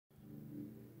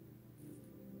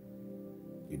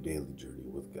Your daily journey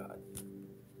with God.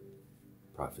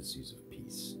 Prophecies of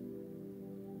peace.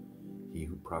 He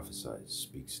who prophesies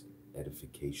speaks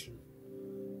edification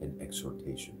and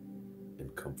exhortation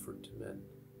and comfort to men.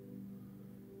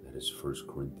 That is 1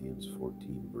 Corinthians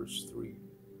 14, verse 3.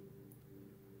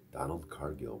 Donald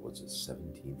Cargill was a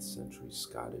 17th century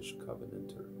Scottish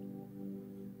Covenanter,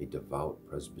 a devout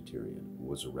Presbyterian who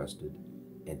was arrested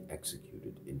and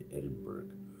executed in Edinburgh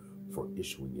for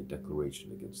issuing a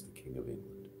declaration against the King of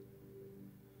England.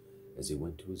 As he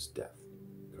went to his death,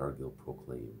 Cargill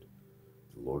proclaimed,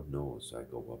 "The Lord knows I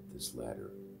go up this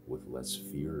ladder with less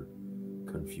fear,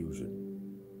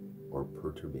 confusion, or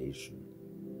perturbation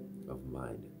of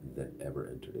mind than ever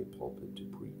entered a pulpit to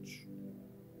preach."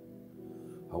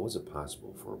 How was it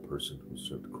possible for a person who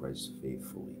served Christ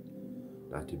faithfully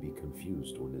not to be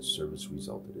confused when his service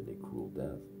resulted in a cruel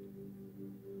death?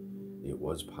 It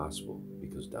was possible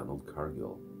because Donald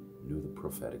Cargill knew the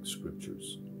prophetic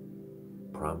scriptures.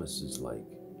 Promises like,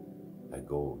 "I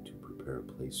go to prepare a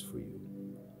place for you.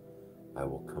 I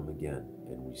will come again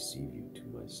and receive you to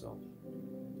myself,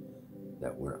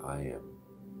 that where I am,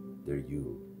 there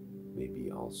you may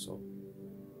be also."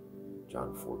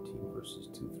 John 14, verses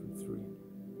 2 through 3.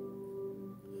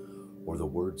 Or the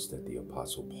words that the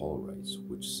Apostle Paul writes,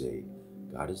 which say,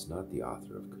 "God is not the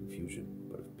author of confusion,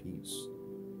 but of peace."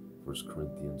 1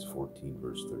 Corinthians 14,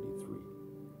 verse 33.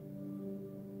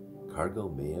 Cargill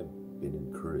may have been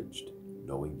encouraged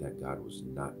knowing that God was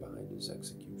not behind his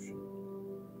execution.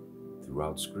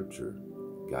 Throughout Scripture,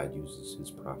 God uses his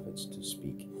prophets to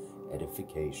speak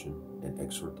edification and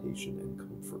exhortation and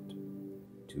comfort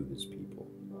to his people.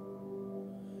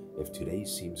 If today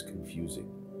seems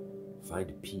confusing,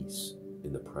 find peace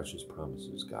in the precious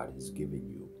promises God has given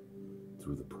you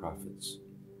through the prophets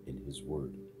in his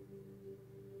word.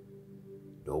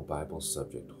 No Bible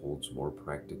subject holds more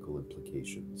practical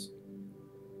implications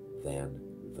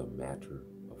than the matter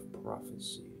of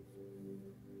prophecy.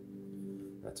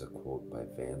 That's a quote by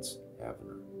Vance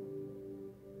Havner.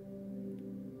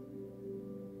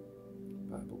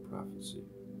 Bible prophecy.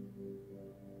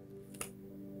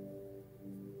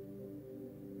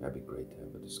 That'd be great to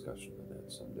have a discussion on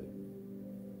that someday.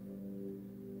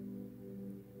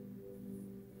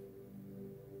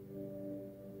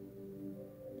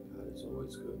 God is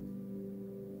always good.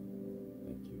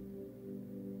 Thank you.